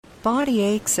body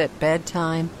aches at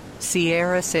bedtime,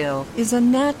 Sierra Sil is a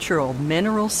natural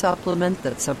mineral supplement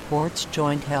that supports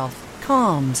joint health,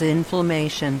 calms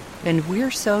inflammation, and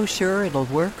we're so sure it'll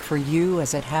work for you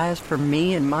as it has for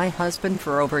me and my husband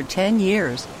for over 10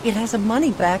 years. It has a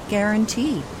money-back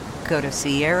guarantee. Go to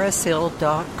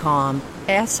sierrasil.com,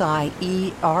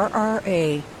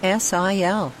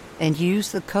 SIERRASIL, and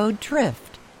use the code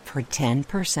DRIFT for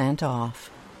 10% off.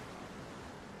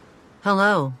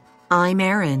 Hello, I'm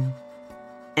Erin,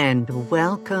 and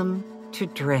welcome to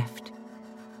Drift.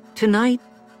 Tonight,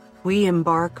 we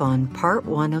embark on part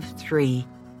 1 of 3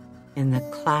 in the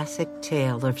classic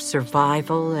tale of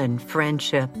survival and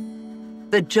friendship,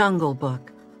 The Jungle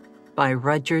Book by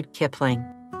Rudyard Kipling,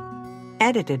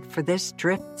 edited for this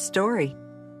Drift story.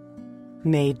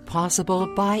 Made possible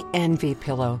by Envy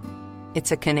Pillow.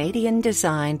 It's a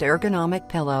Canadian-designed ergonomic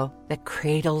pillow that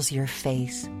cradles your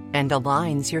face and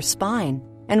aligns your spine,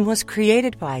 and was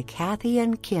created by Kathy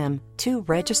and Kim, 2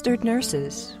 registered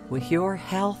nurses with your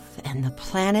health and the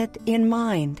planet in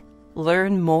mind.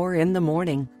 Learn more in the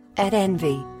morning at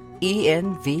Envy,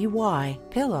 ENVY,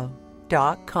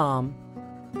 pillow.com.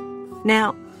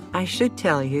 Now, I should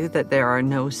tell you that there are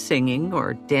no singing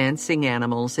or dancing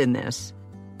animals in this,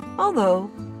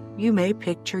 although you may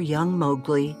picture young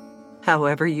Mowgli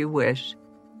however you wish.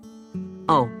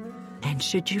 Oh, and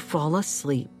should you fall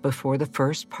asleep before the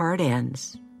first part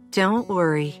ends, don't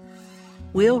worry.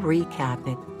 We'll recap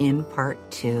it in part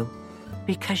 2,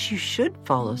 because you should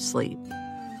fall asleep.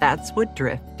 That's what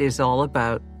Drift is all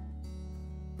about.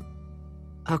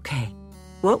 Okay,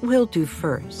 what we'll do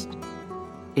first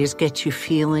is get you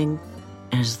feeling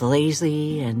as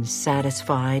lazy and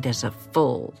satisfied as a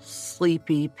full,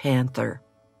 sleepy panther.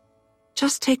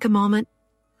 Just take a moment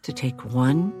to take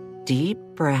one deep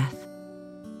breath.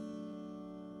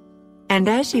 And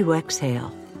as you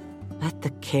exhale, let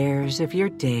the cares of your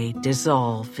day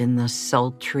dissolve in the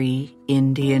sultry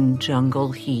Indian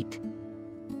jungle heat.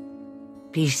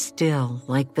 Be still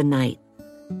like the night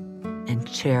and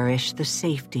cherish the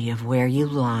safety of where you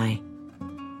lie,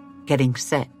 getting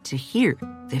set to hear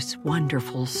this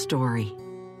wonderful story.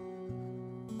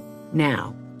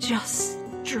 Now, just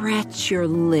stretch your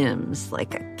limbs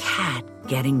like a cat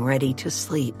getting ready to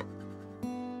sleep.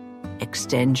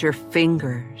 Extend your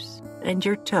fingers and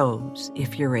your toes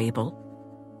if you're able,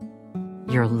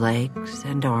 your legs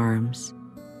and arms,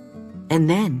 and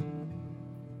then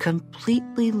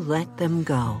completely let them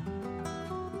go.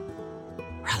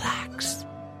 Relax.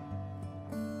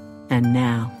 And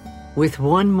now, with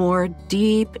one more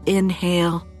deep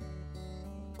inhale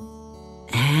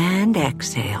and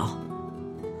exhale,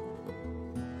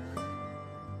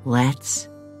 let's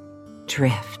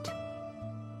drift.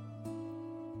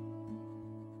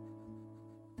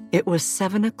 It was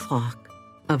 7 o'clock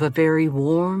of a very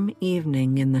warm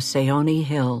evening in the Seoni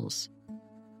Hills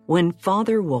when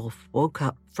Father Wolf woke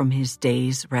up from his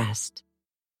day's rest.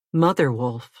 Mother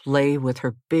Wolf lay with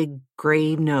her big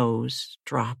gray nose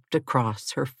dropped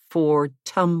across her 4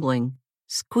 tumbling,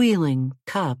 squealing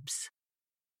cubs,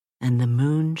 and the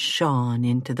moon shone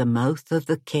into the mouth of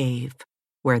the cave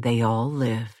where they all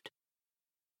lived.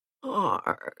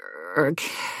 "Arg,"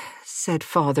 said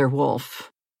Father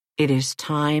Wolf. "It is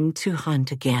time to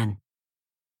hunt again."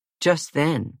 Just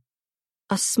then,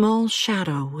 a small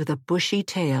shadow with a bushy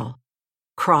tail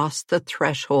crossed the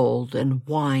threshold and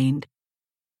whined,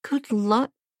 "Good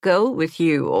luck go with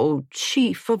you, O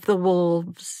chief of the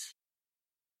wolves."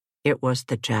 It was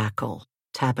the jackal,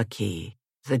 Tabaqui,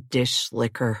 the dish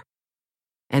licker,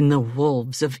 and the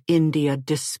wolves of India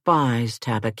despise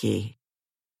Tabaqui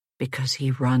because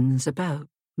he runs about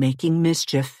making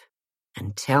mischief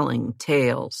and telling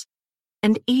tales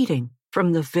and eating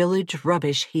from the village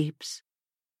rubbish heaps.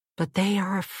 But they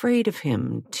are afraid of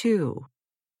him, too,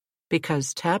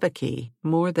 because Tabaqui,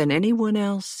 more than anyone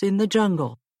else in the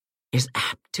jungle, is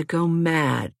apt to go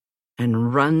mad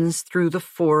and runs through the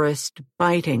forest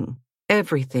biting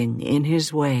everything in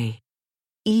his way.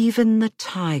 Even the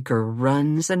tiger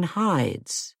runs and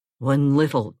hides when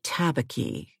little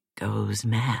Tabaqui goes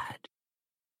mad.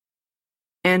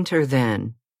 "Enter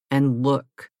then and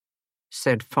look,"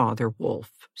 said Father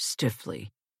Wolf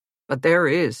stiffly, "but there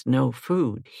is no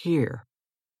food here."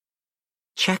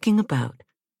 Checking about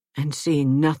and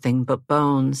seeing nothing but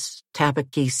bones,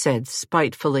 Tabaqui said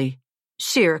spitefully,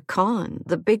 "Shere Khan,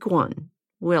 the big one,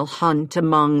 will hunt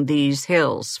among these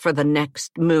hills for the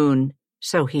next moon,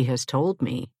 so he has told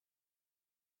me."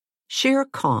 Shere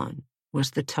Khan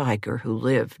was the tiger who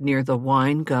lived near the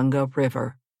Waingunga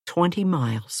River, 20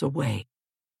 miles away.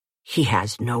 "He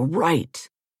has no right,"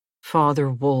 Father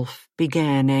Wolf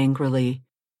began angrily.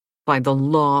 "By the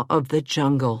law of the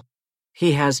jungle,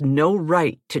 He has no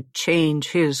right to change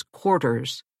his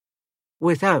quarters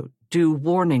without due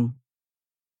warning.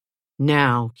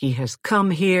 Now he has come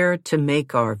here to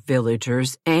make our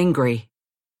villagers angry.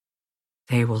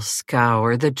 They will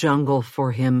scour the jungle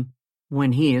for him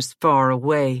when he is far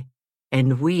away,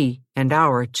 and we and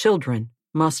our children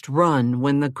must run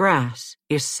when the grass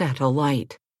is set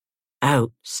alight.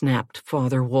 Out, snapped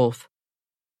Father Wolf.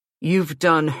 You've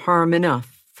done harm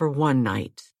enough for one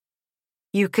night.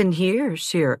 You can hear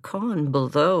Shere Khan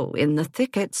below in the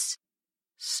thickets,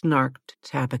 snarked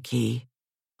Tabaqui.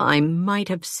 I might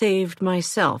have saved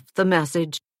myself the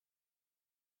message.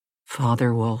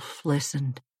 Father Wolf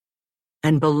listened,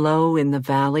 and below in the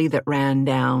valley that ran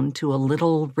down to a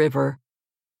little river,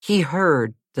 he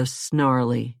heard the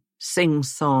snarly,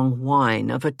 sing-song whine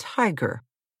of a tiger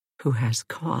who has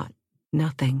caught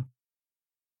nothing.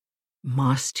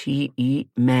 Must he eat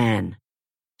man,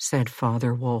 said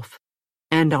Father Wolf,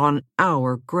 and on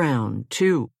our ground,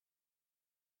 too.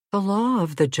 The law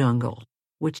of the jungle,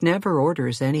 which never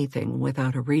orders anything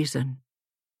without a reason,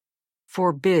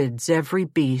 forbids every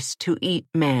beast to eat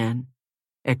man,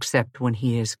 except when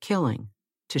he is killing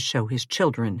to show his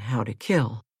children how to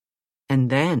kill. And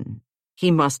then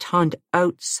he must hunt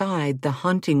outside the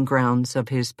hunting grounds of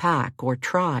his pack or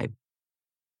tribe.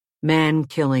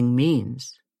 Man-killing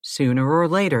means, sooner or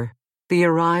later, the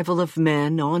arrival of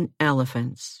men on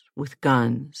elephants with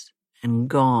guns and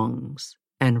gongs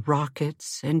and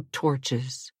rockets and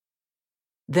torches.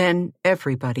 Then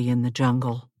everybody in the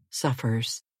jungle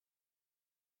suffers.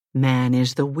 Man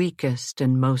is the weakest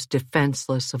and most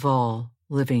defenseless of all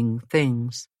living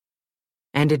things,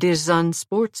 and it is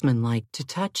unsportsmanlike to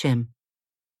touch him.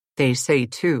 They say,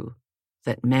 too,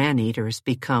 that man-eaters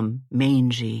become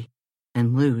mangy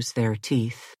and lose their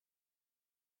teeth.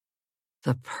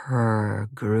 The purr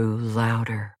grew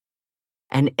louder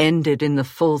and ended in the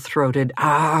full-throated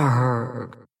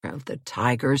arrgh of the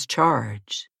tiger's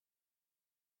charge.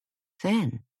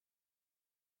 Then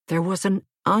there was an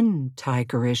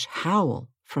untigerish howl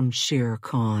from Shere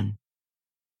Khan.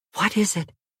 What is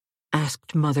it?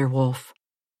 Asked Mother Wolf.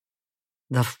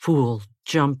 The fool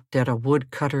jumped at a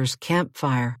woodcutter's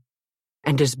campfire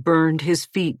and has burned his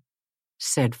feet,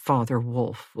 said Father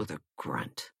Wolf with a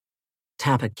grunt.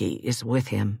 Tabaqui is with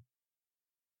him.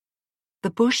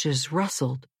 The bushes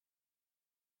rustled.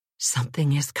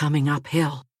 Something is coming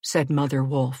uphill, said Mother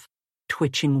Wolf,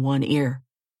 twitching one ear.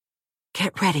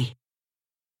 Get ready.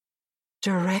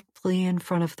 Directly in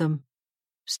front of them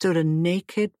stood a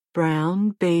naked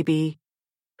brown baby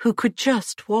who could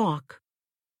just walk.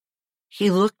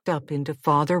 He looked up into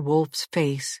Father Wolf's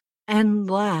face and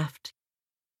laughed.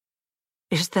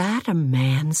 Is that a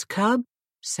man's cub?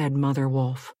 Said Mother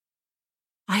Wolf.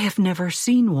 I have never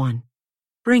seen one.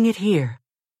 Bring it here.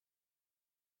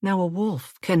 Now a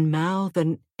wolf can mouth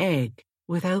an egg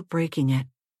without breaking it,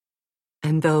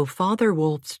 and though Father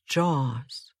Wolf's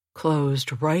jaws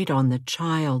closed right on the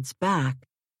child's back,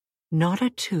 not a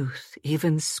tooth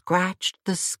even scratched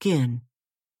the skin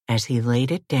as he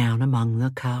laid it down among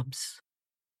the cubs.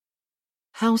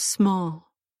 How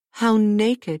small, how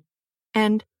naked,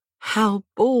 and how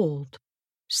bold,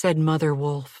 said Mother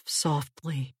Wolf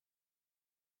softly.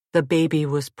 The baby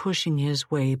was pushing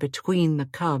his way between the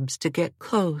cubs to get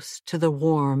close to the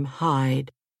warm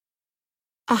hide.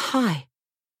 Ahai!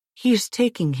 He is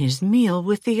taking his meal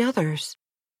with the others.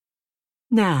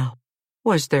 Now,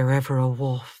 was there ever a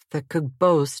wolf that could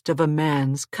boast of a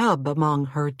man's cub among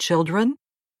her children?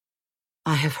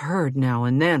 I have heard now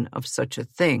and then of such a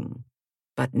thing,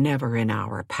 but never in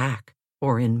our pack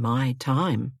or in my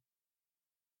time.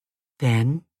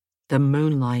 Then the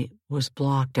moonlight was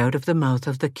blocked out of the mouth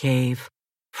of the cave,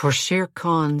 for Shere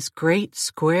Khan's great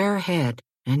square head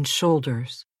and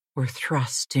shoulders were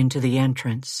thrust into the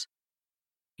entrance.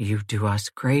 You do us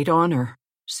great honor,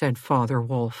 said Father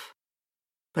Wolf,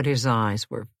 but his eyes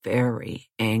were very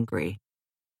angry.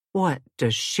 What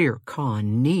does Shere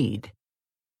Khan need?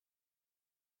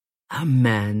 A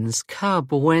man's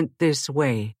cub went this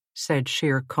way, said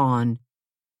Shere Khan.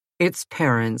 Its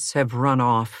parents have run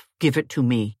off. Give it to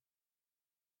me.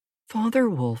 Father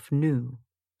Wolf knew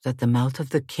that the mouth of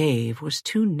the cave was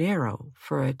too narrow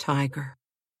for a tiger.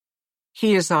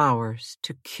 He is ours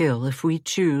to kill if we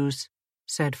choose,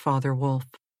 said Father Wolf.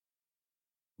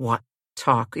 What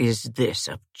talk is this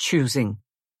of choosing?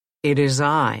 It is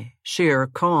I, Shere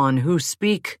Khan, who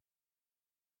speak.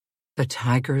 The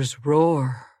tiger's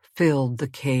roar filled the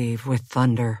cave with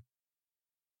thunder.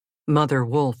 Mother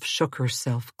Wolf shook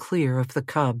herself clear of the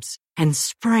cubs and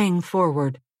sprang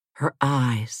forward, her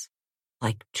eyes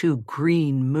like two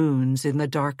green moons in the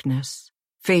darkness,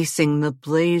 facing the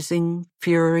blazing,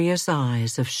 furious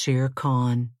eyes of Shere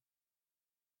Khan.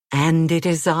 And it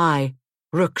is I,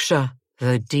 Ruksha,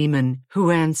 the demon,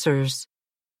 who answers.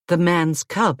 The man's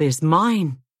cub is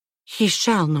mine. He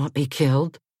shall not be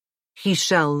killed. He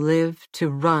shall live to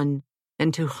run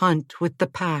and to hunt with the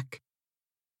pack.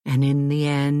 And in the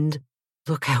end,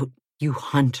 look out, you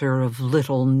hunter of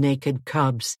little naked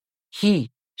cubs. He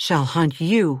shall hunt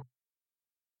you.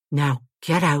 Now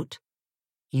get out,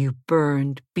 you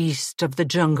burned beast of the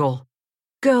jungle.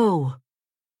 Go.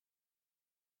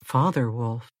 Father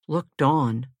Wolf looked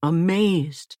on,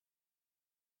 amazed.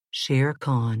 Shere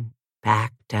Khan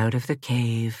backed out of the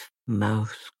cave,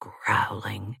 mouth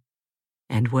growling.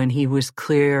 And when he was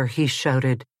clear, he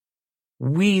shouted,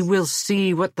 "We will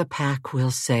see what the pack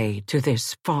will say to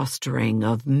this fostering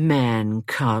of man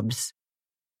cubs.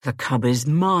 The cub is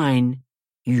mine,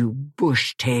 you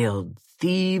bush-tailed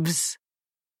thieves."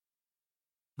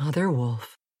 Mother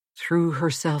Wolf threw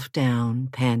herself down,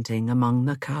 panting among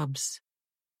the cubs.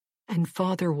 And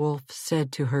Father Wolf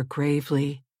said to her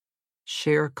gravely,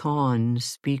 "Shere Khan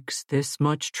speaks this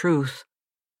much truth.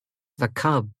 The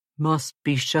cub must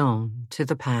be shown to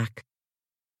the pack.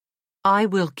 I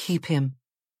will keep him.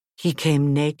 He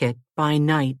came naked by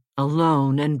night,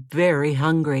 alone and very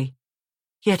hungry.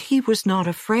 Yet he was not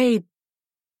afraid.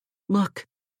 Look,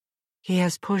 he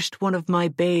has pushed one of my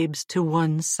babes to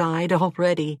one side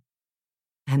already.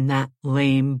 And that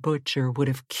lame butcher would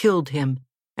have killed him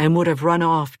and would have run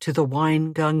off to the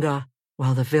Wainganga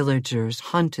while the villagers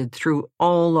hunted through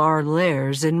all our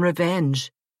lairs in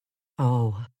revenge.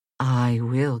 Oh, I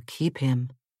will keep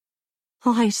him.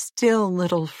 Lie still,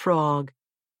 little frog,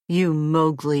 you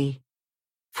Mowgli.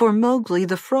 For Mowgli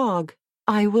the frog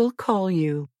I will call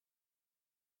you."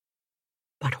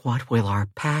 "But what will our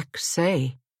pack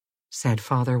say?" said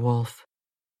Father Wolf.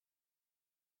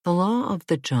 The law of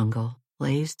the jungle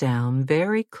lays down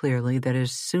very clearly that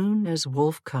as soon as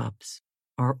wolf cubs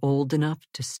are old enough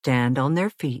to stand on their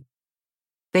feet,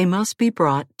 they must be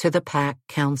brought to the pack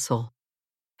council,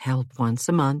 held once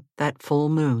a month at full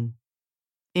moon,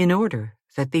 in order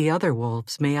that the other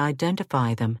wolves may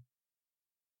identify them.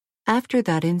 After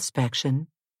that inspection,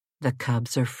 the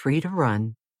cubs are free to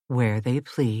run where they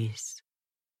please.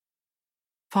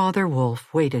 Father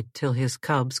Wolf waited till his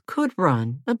cubs could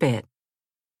run a bit,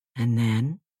 and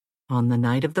then, on the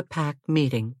night of the pack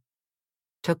meeting,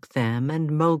 took them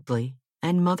and Mowgli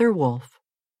and Mother Wolf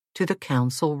to the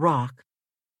Council Rock,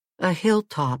 a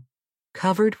hilltop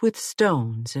covered with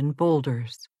stones and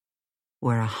boulders,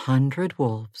 where 100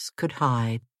 wolves could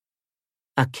hide.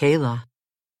 Akela,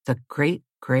 the great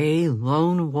gray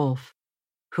lone wolf,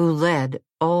 who led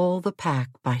all the pack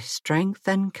by strength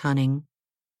and cunning,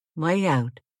 lay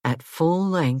out at full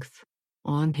length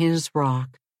on his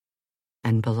rock,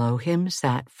 and below him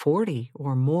sat 40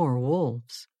 or more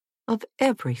wolves of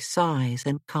every size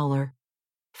and color,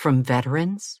 from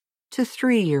veterans to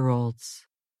 3-year-olds.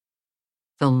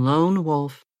 The lone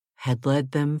wolf had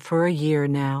led them for a year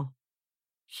now.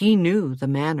 He knew the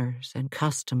manners and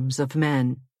customs of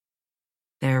men.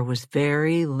 There was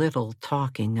very little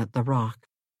talking at the rock.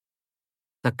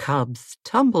 The cubs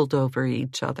tumbled over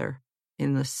each other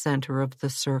in the center of the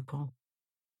circle,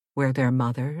 where their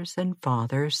mothers and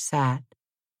fathers sat.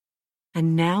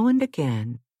 And now and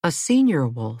again, a senior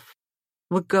wolf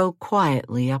would go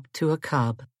quietly up to a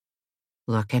cub,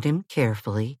 look at him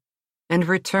carefully, and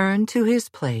return to his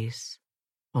place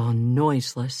on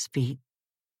noiseless feet.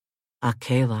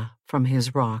 Akela from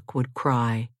his rock would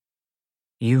cry,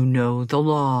 "You know the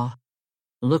law.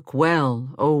 Look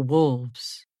well, O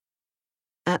wolves."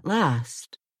 At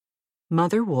last,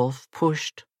 Mother Wolf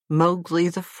pushed Mowgli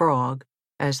the Frog,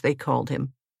 as they called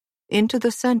him, into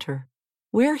the center,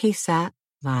 where he sat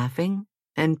laughing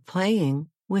and playing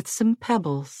with some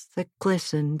pebbles that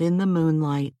glistened in the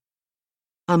moonlight.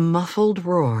 A muffled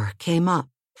roar came up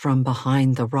from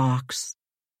behind the rocks,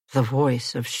 the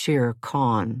voice of Shere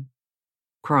Khan,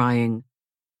 crying,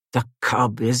 "The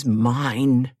cub is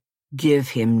mine. Give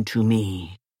him to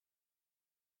me."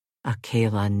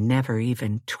 Akela never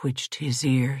even twitched his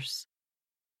ears.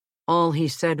 All he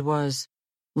said was,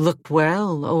 "Look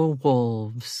well, O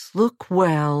wolves, look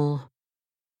well."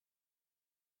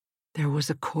 There was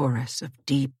a chorus of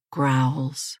deep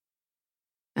growls,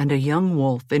 and a young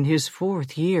wolf in his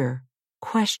 4th year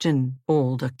questioned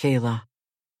old Akela,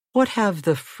 "What have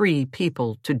the free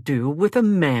people to do with a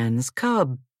man's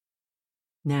cub?"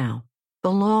 Now,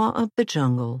 the law of the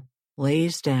jungle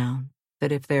lays down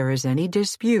that if there is any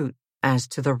dispute as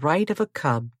to the right of a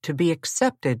cub to be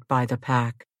accepted by the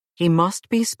pack, he must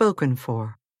be spoken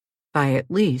for by at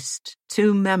least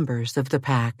 2 members of the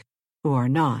pack who are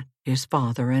not his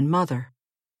father and mother.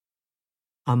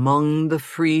 "Among the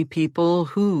free people,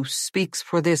 who speaks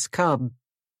for this cub?"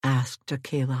 asked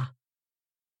Akela.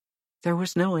 There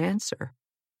was no answer,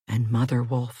 and Mother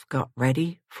Wolf got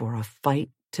ready for a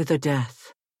fight to the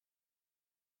death.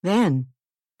 Then,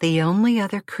 the only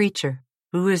other creature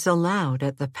who is allowed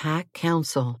at the pack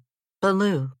council,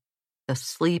 Baloo, the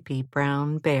sleepy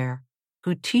brown bear,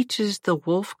 who teaches the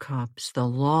wolf cubs the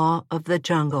law of the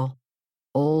jungle,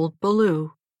 old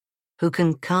Baloo, who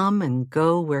can come and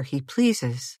go where he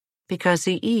pleases because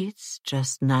he eats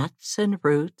just nuts and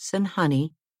roots and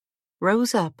honey,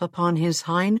 rose up upon his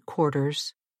hind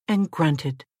quarters and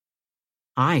grunted.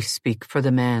 "I speak for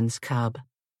the man's cub.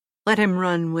 Let him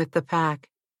run with the pack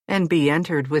and be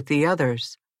entered with the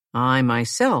others. I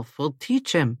myself will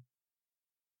teach him."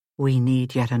 "We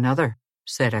need yet another,"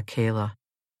 said Akela.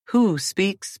 "Who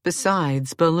speaks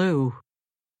besides Baloo?"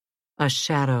 A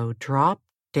shadow dropped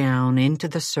down into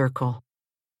the circle.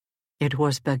 It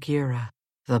was Bagheera,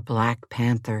 the Black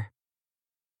Panther.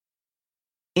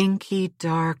 Inky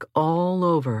dark all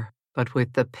over, but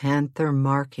with the panther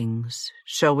markings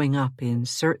showing up in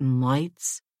certain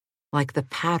lights like the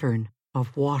pattern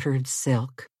of watered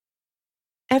silk.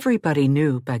 Everybody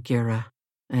knew Bagheera,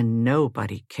 and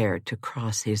nobody cared to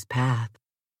cross his path,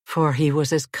 for he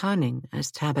was as cunning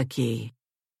as Tabaqui,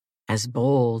 as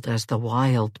bold as the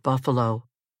wild buffalo,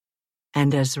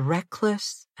 and as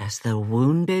reckless as the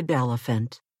wounded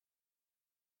elephant.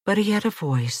 But he had a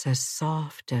voice as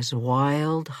soft as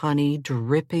wild honey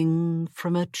dripping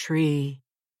from a tree,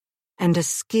 and a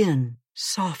skin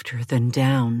softer than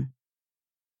down.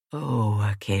 "Oh,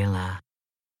 Akela,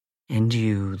 and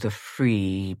you, the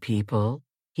free people,"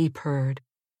 he purred,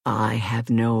 "I have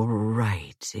no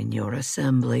right in your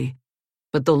assembly,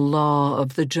 but the law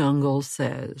of the jungle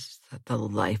says that the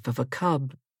life of a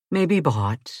cub may be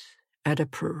bought at a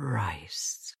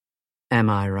price. Am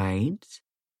I right?"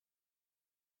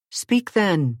 "Speak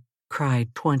then,"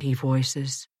 cried 20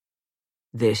 voices.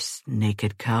 "This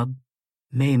naked cub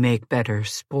may make better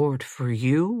sport for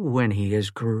you when he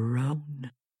is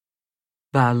grown.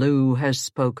 Baloo has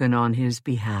spoken on his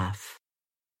behalf.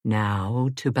 Now,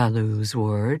 to Baloo's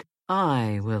word,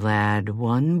 I will add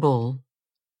 1 bull,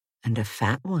 and a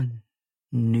fat one,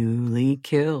 newly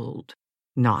killed,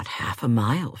 not half a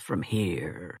mile from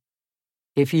here,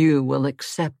 if you will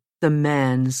accept the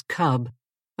man's cub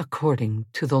according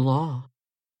to the law."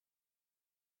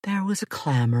 There was a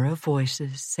clamor of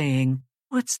voices saying,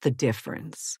 "What's the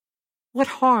difference?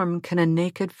 What harm can a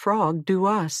naked frog do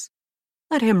us?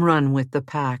 Let him run with the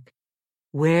pack.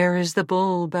 Where is the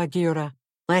bull, Bagheera?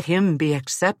 Let him be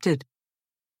accepted."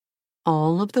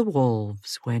 All of the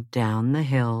wolves went down the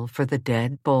hill for the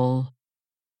dead bull,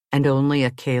 and only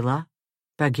Akela,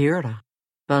 Bagheera,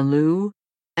 Baloo,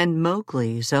 and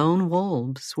Mowgli's own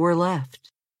wolves were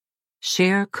left.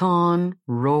 Shere Khan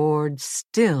roared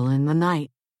still in the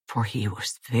night, for he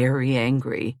was very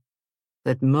angry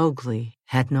that Mowgli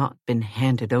had not been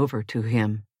handed over to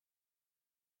him.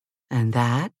 And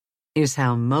that is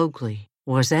how Mowgli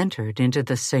was entered into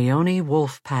the Seoni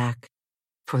wolf pack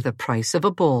for the price of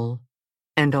a bull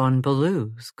and on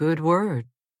Baloo's good word.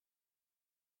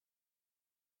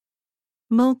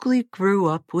 Mowgli grew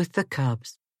up with the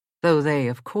cubs, though they,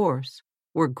 of course,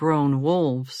 were grown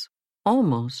wolves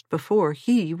almost before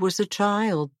he was a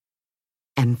child.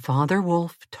 And Father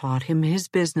Wolf taught him his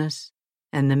business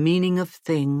and the meaning of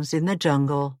things in the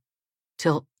jungle,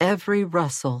 till every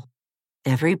rustle,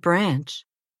 every branch,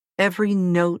 every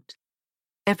note,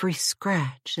 every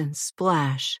scratch and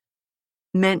splash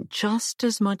meant just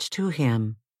as much to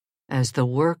him as the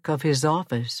work of his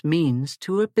office means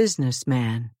to a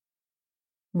businessman.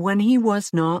 When he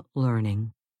was not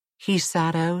learning, he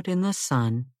sat out in the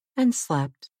sun and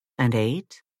slept and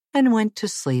ate and went to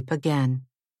sleep again.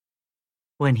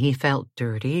 When he felt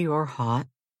dirty or hot,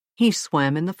 he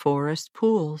swam in the forest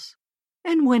pools,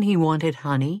 and when he wanted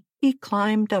honey, he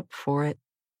climbed up for it.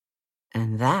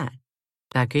 And that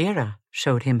Bagheera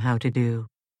showed him how to do.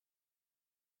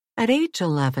 At age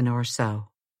 11 or so,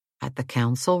 at the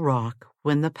Council Rock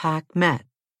when the pack met,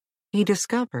 he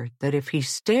discovered that if he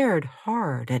stared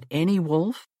hard at any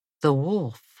wolf, the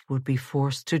wolf would be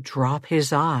forced to drop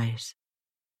his eyes.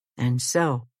 And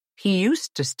so he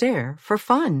used to stare for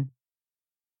fun.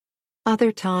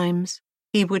 Other times,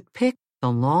 he would pick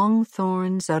the long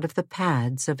thorns out of the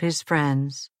pads of his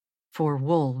friends, for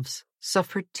wolves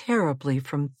suffered terribly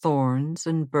from thorns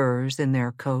and burrs in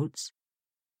their coats.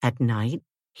 At night,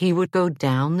 he would go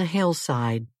down the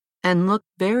hillside and look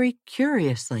very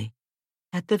curiously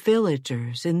at the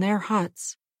villagers in their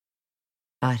huts.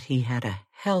 But he had a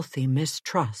healthy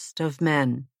mistrust of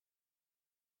men.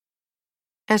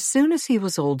 As soon as he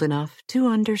was old enough to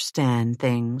understand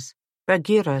things,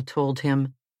 Bagheera told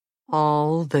him,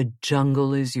 "All the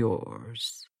jungle is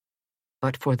yours.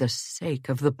 But for the sake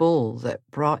of the bull that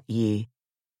brought ye,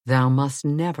 thou must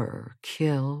never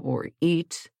kill or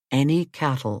eat any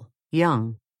cattle,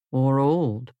 young or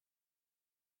old.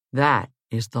 That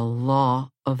is the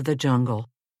law of the jungle."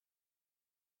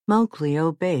 Mowgli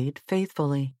obeyed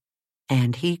faithfully,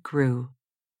 and he grew.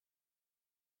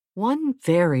 One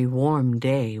very warm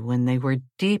day when they were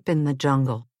deep in the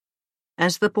jungle,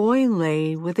 as the boy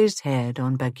lay with his head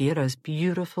on Bagheera's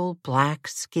beautiful black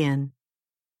skin,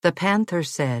 the panther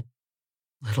said,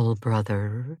 "Little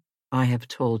brother, I have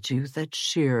told you that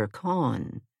Shere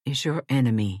Khan is your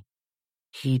enemy.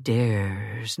 He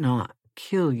dares not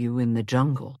kill you in the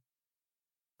jungle.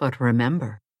 But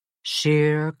remember,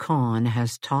 Shere Khan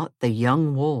has taught the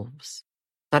young wolves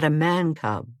that a man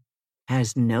cub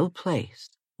has no place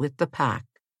with the pack.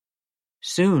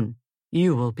 Soon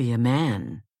you will be a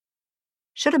man."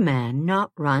 "Should a man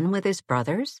not run with his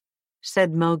brothers?"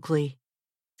 said Mowgli.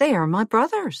 "They are my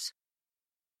brothers."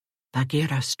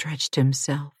 Bagheera stretched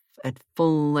himself at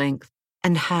full length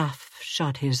and half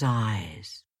shut his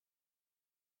eyes.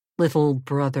 "Little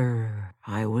brother,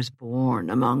 I was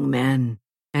born among men,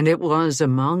 and it was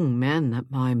among men that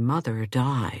my mother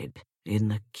died in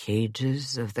the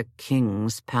cages of the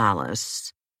king's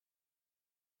palace.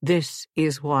 This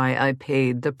is why I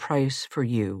paid the price for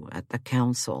you at the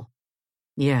council.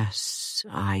 Yes,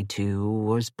 I too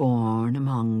was born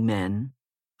among men.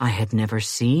 I had never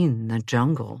seen the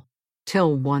jungle,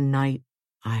 till one night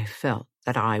I felt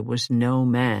that I was no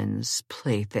man's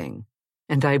plaything,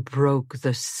 and I broke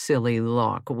the silly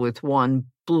lock with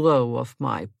one blow of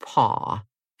my paw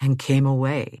and came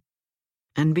away.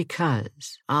 And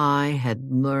because I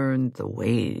had learned the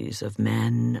ways of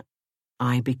men,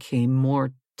 I became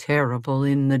more terrible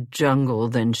in the jungle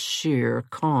than Shere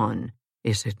Khan.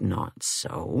 Is it not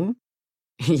so?"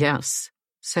 "Yes,"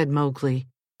 said Mowgli.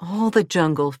 "All the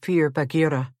jungle fear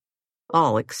Bagheera,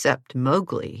 all except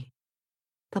Mowgli."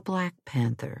 The Black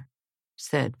Panther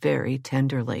said very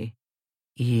tenderly,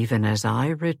 "Even as I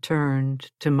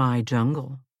returned to my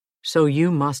jungle, so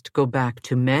you must go back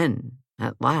to men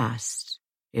at last,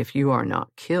 if you are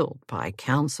not killed by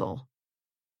council."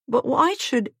 "But why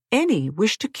should any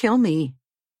wish to kill me?"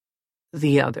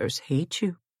 "The others hate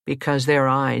you because their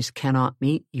eyes cannot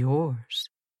meet yours,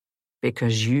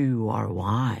 because you are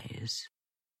wise,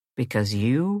 because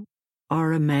you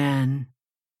are a man."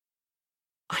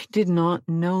 "I did not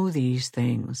know these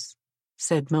things,"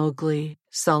 said Mowgli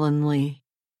sullenly.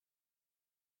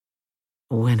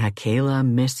 "When Akela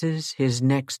misses his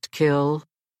next kill,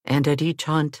 and at each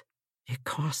hunt it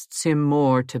costs him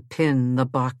more to pin the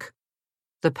buck,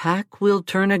 the pack will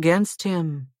turn against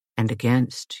him and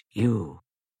against you."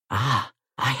 "Ah,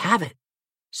 I have it,"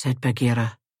 said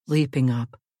Bagheera, leaping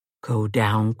up. "Go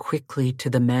down quickly to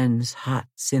the men's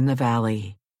huts in the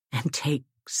valley and take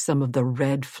some of the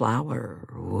red flower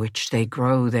which they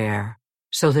grow there,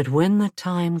 so that when the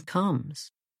time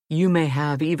comes, you may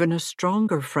have even a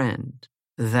stronger friend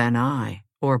than I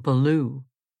or Baloo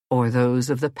or those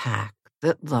of the pack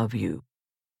that love you.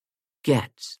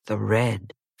 Get the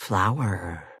red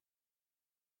flower."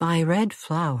 By red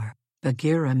flower,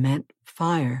 Bagheera meant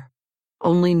fire.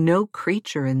 Only no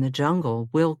creature in the jungle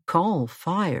will call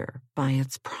fire by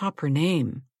its proper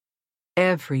name.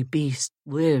 Every beast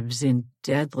lives in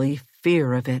deadly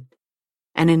fear of it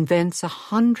and invents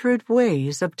 100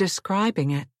 ways of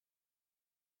describing it.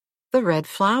 "The red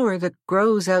flower that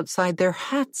grows outside their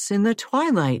huts in the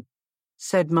twilight,"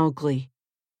 said Mowgli.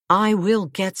 "I will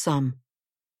get some,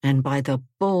 and by the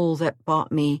bull that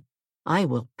bought me, I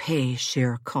will pay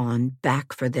Shere Khan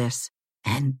back for this,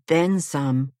 and then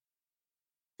some."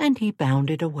 And he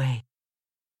bounded away.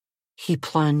 He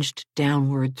plunged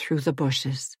downward through the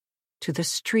bushes to the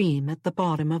stream at the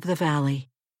bottom of the valley.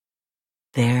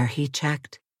 There he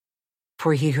checked,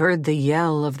 for he heard the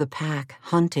yell of the pack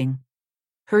hunting,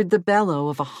 heard the bellow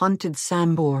of a hunted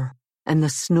Sambor, and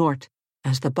the snort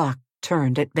as the buck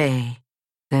turned at bay.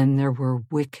 Then there were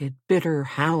wicked, bitter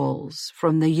howls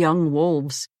from the young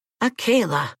wolves.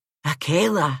 "Akela!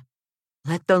 Akela!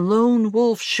 Let the lone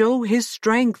wolf show his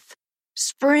strength!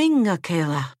 Spring,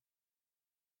 Akela!"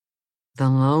 The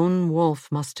lone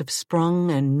wolf must have sprung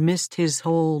and missed his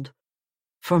hold,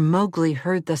 for Mowgli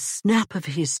heard the snap of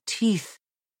his teeth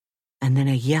and then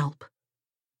a yelp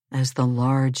as the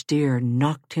large deer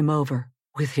knocked him over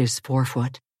with his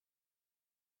forefoot.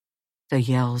 The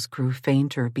yells grew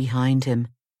fainter behind him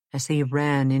as he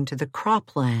ran into the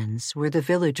croplands where the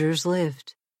villagers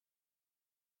lived.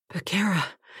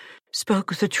 "Bagheera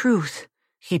spoke the truth,"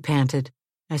 he panted,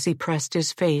 as he pressed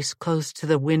his face close to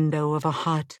the window of a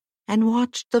hut and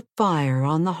watched the fire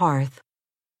on the hearth.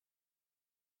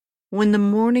 When the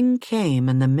morning came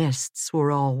and the mists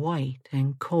were all white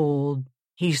and cold,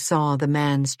 he saw the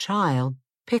man's child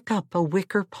pick up a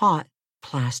wicker pot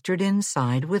plastered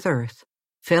inside with earth,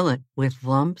 fill it with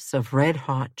lumps of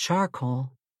red-hot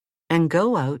charcoal, and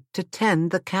go out to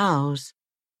tend the cows.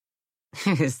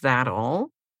 "Is that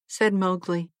all?" said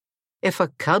Mowgli. "If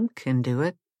a cub can do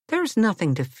it, there's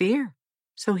nothing to fear."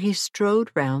 So he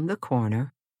strode round the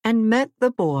corner and met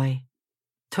the boy,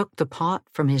 took the pot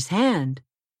from his hand,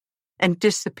 and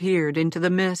disappeared into the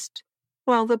mist,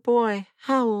 while the boy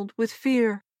howled with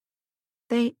fear.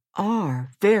 "They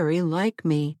are very like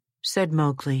me," said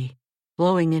Mowgli,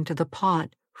 blowing into the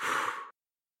pot,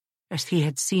 as he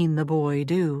had seen the boy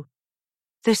do.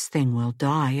 "This thing will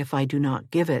die if I do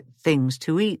not give it things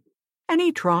to eat." And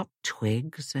he dropped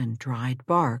twigs and dried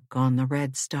bark on the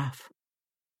red stuff.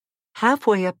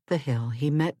 Halfway up the hill he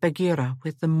met Bagheera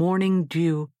with the morning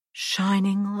dew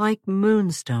shining like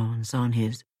moonstones on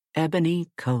his ebony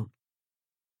coat.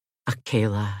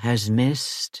 "Akela has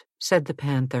missed," said the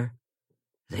panther.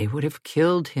 "They would have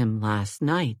killed him last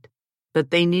night, but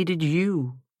they needed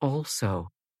you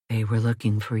also. They were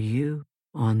looking for you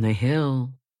on the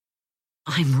hill."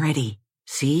 "I'm ready.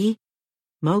 See?"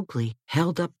 Mowgli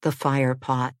held up the fire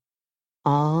pot.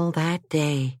 All that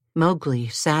day, Mowgli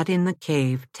sat in the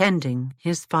cave tending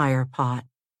his fire pot.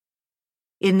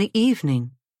 In the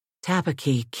evening,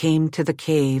 Tabaqui came to the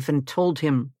cave and told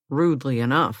him, rudely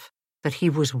enough, that he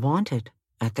was wanted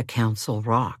at the Council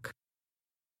Rock.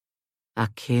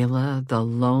 Akela the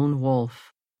lone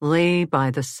wolf lay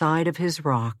by the side of his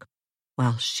rock,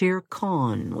 while Shere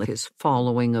Khan, with his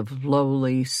following of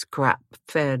lowly,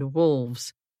 scrap-fed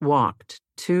wolves, walked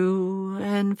to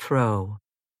and fro,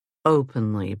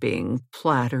 openly being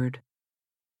flattered.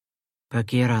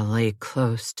 Bagheera lay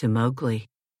close to Mowgli,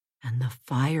 and the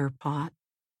fire pot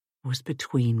was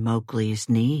between Mowgli's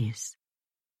knees.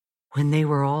 When they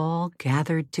were all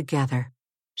gathered together,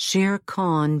 Shere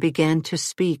Khan began to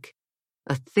speak,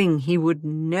 a thing he would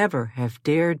never have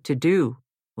dared to do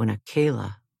when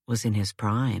Akela was in his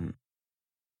prime.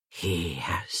 "He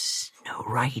has no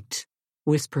right,"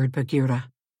 whispered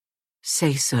Bagheera.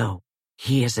 "Say so.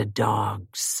 He is a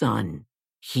dog's son.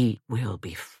 He will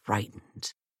be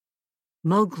frightened."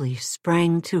 Mowgli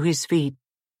sprang to his feet.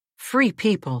 "Free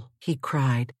People," he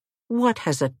cried. "What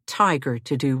has a tiger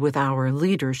to do with our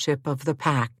leadership of the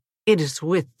pack? It is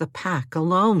with the pack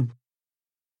alone."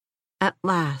 At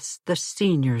last the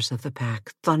seniors of the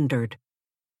pack thundered,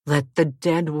 "Let the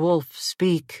dead wolf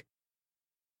speak."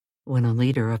 When a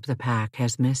leader of the pack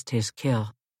has missed his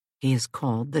kill, he is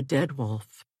called the dead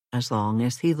wolf as long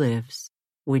as he lives,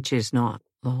 which is not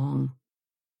long.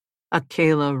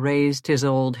 Akela raised his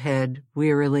old head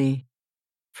wearily.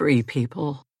 "Free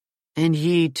People, and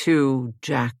ye too,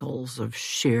 jackals of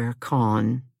Shere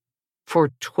Khan. For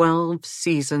 12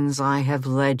 seasons I have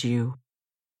led you.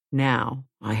 Now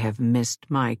I have missed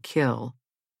my kill,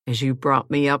 as you brought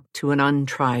me up to an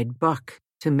untried buck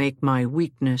to make my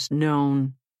weakness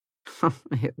known.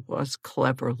 It was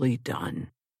cleverly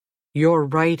done. Your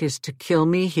right is to kill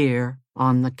me here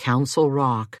on the Council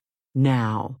Rock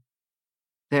now.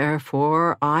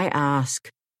 Therefore I ask,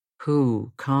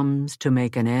 who comes to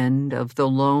make an end of the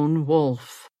lone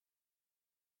wolf?"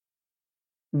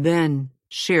 Then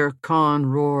Shere Khan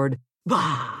roared,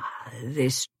 "Bah!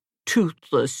 This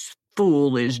toothless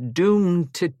fool is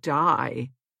doomed to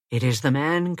die. It is the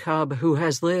man-cub who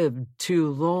has lived too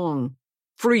long.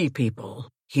 Free People,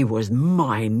 he was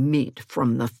my meat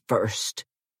from the first.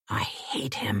 I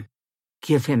hate him.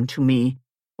 Give him to me,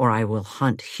 or I will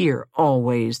hunt here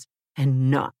always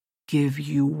and not give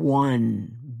you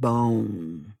one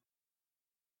bone."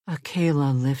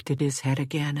 Akela lifted his head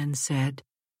again and said,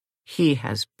 "He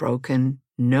has broken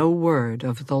no word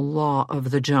of the law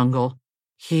of the jungle.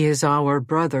 He is our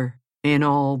brother in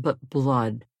all but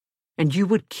blood, and you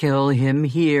would kill him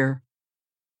here.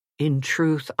 In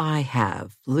truth, I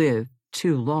have lived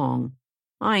too long.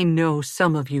 I know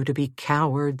some of you to be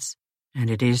cowards, and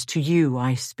it is to you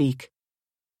I speak.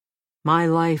 My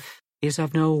life is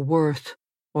of no worth,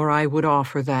 or I would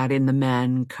offer that in the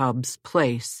man-cub's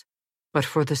place. But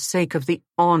for the sake of the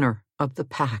honor of the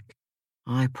pack,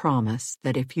 I promise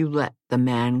that if you let the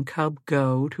man-cub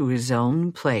go to his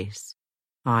own place,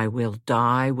 I will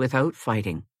die without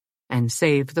fighting and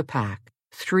save the pack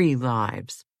 3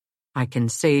 lives. I can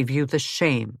save you the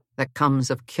shame that comes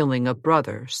of killing a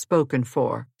brother spoken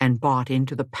for and bought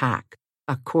into the pack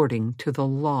according to the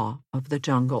law of the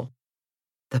jungle."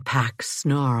 The pack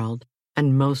snarled,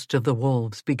 and most of the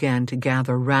wolves began to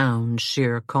gather round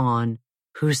Shere Khan,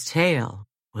 whose tail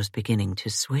was beginning to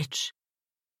switch.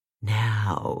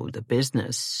 "Now the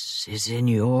business is in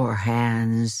your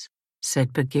hands,"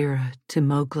 said Bagheera to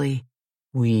Mowgli.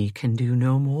 "We can do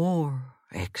no more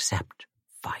except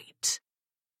fight."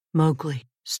 Mowgli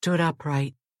stood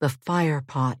upright, the fire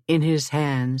pot in his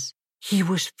hands. He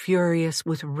was furious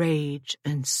with rage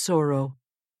and sorrow.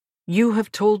 "You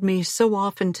have told me so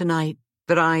often tonight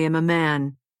that I am a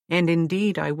man, and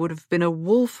indeed I would have been a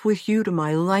wolf with you to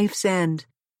my life's end,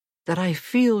 that I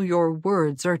feel your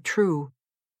words are true.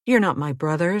 You're not my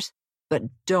brothers, but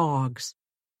dogs.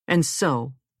 And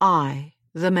so I,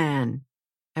 the man,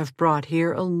 have brought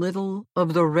here a little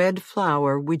of the red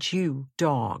flower which you,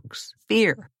 dogs,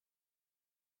 fear."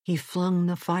 He flung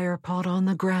the fire pot on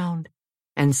the ground,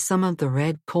 and some of the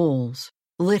red coals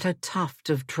lit a tuft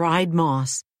of dried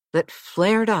moss that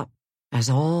flared up as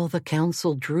all the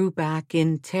council drew back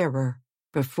in terror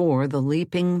before the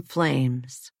leaping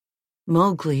flames.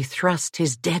 Mowgli thrust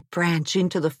his dead branch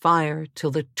into the fire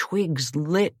till the twigs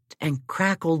lit and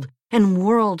crackled and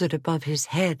whirled it above his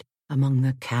head among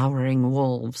the cowering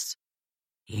wolves.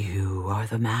 "You are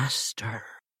the master,"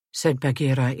 said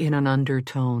Bagheera in an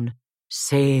undertone.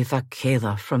 "Save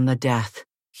Akela from the death.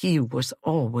 He was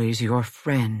always your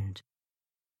friend."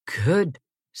 "Good,"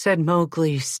 said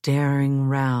Mowgli, staring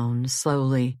round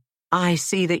slowly. "I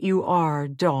see that you are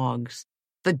dogs.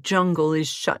 The jungle is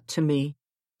shut to me,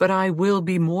 but I will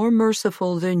be more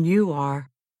merciful than you are,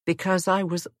 because I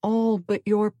was all but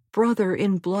your brother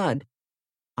in blood.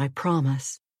 I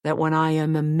promise that when I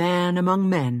am a man among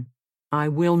men, I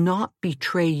will not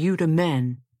betray you to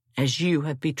men as you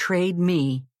have betrayed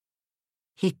me."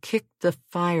 He kicked the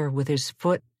fire with his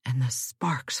foot, and the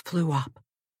sparks flew up.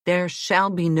 "There shall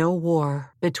be no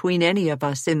war between any of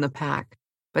us in the pack,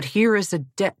 but here is a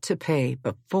debt to pay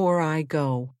before I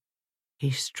go."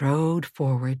 He strode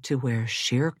forward to where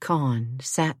Shere Khan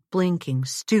sat blinking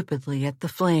stupidly at the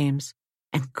flames,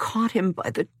 and caught him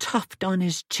by the tuft on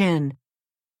his chin.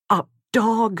 "Up,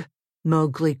 dog!"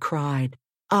 Mowgli cried.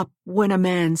 "Up when a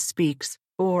man speaks,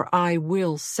 or I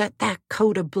will set that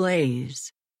coat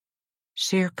ablaze."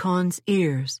 Shere Khan's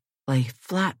ears lay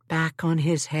flat back on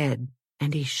his head,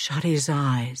 and he shut his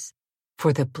eyes,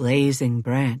 for the blazing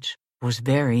branch was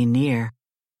very near.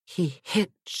 He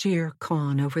hit Shere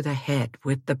Khan over the head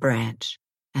with the branch,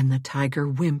 and the tiger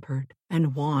whimpered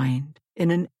and whined in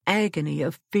an agony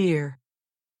of fear.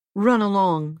 "Run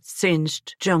along,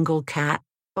 singed jungle cat,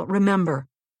 but remember,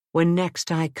 when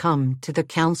next I come to the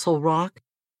Council Rock,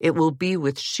 it will be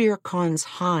with Shere Khan's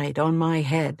hide on my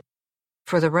head.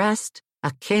 For the rest,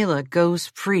 Akela goes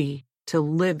free to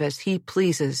live as he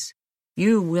pleases.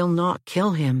 You will not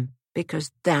kill him,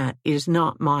 because that is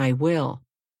not my will.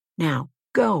 Now,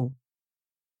 go."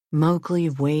 Mowgli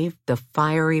waved the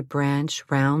fiery branch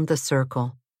round the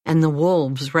circle, and the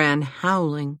wolves ran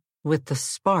howling, with the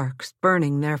sparks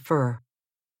burning their fur.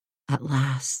 At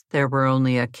last there were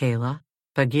only Akela,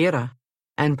 Bagheera,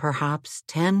 and perhaps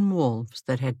 10 wolves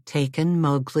that had taken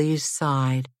Mowgli's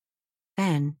side.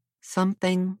 Then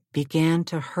something began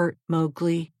to hurt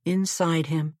Mowgli inside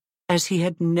him, as he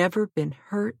had never been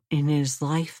hurt in his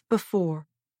life before,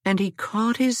 and he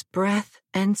caught his breath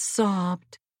and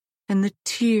sobbed, and the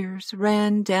tears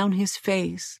ran down his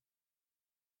face.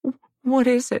 "What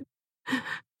is it?"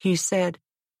 he said.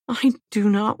 "I do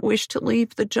not wish to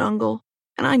leave the jungle,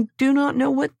 and I do not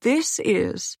know what this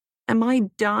is. Am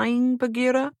I dying,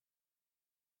 Bagheera?"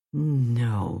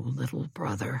 "No, little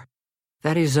brother.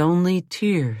 That is only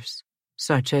tears,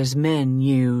 such as men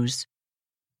use.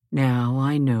 Now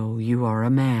I know you are a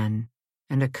man,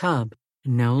 and a cub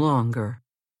no longer.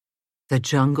 The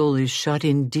jungle is shut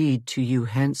indeed to you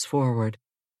henceforward.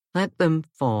 Let them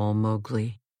fall,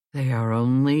 Mowgli. They are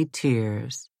only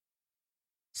tears."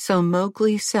 So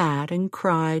Mowgli sat and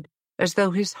cried as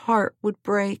though his heart would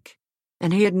break,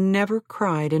 and he had never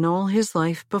cried in all his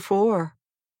life before.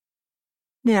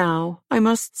 "Now I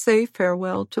must say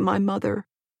farewell to my mother."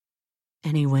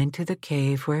 And he went to the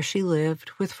cave where she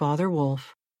lived with Father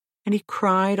Wolf, and he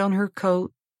cried on her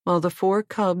coat while the 4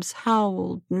 cubs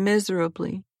howled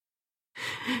miserably.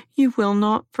 "You will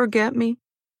not forget me,"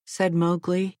 said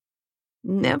Mowgli.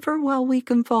 "Never while we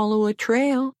can follow a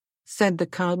trail," said the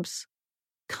cubs.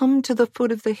 "Come to the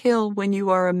foot of the hill when you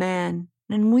are a man,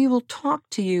 and we will talk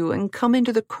to you and come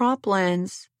into the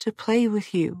croplands to play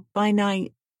with you by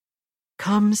night."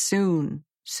 "Come soon,"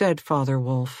 said Father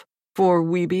Wolf, "for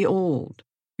we be old,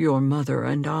 your mother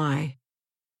and I."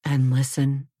 "And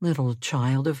listen, little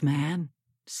child of man,"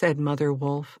 said Mother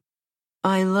Wolf.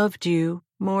 "I loved you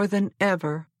more than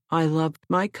ever I loved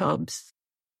my cubs."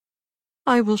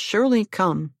 "I will surely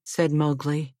come," said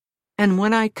Mowgli, "and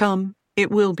when I come, It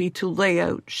will be to lay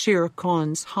out Shere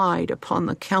Khan's hide upon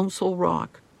the council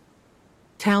rock.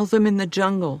 Tell them in the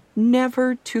jungle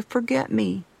never to forget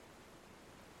me."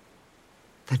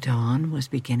 The dawn was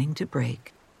beginning to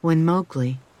break when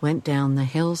Mowgli went down the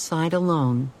hillside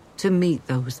alone to meet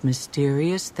those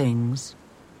mysterious things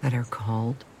that are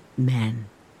called men.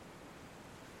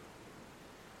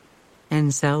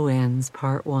 And so ends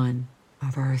part 1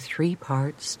 of our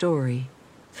 3-part story,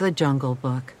 The Jungle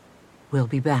Book. We'll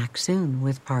be back soon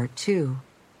with part 2.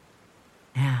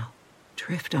 Now,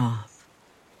 drift off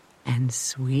and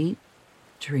sweet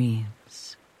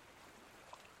dreams.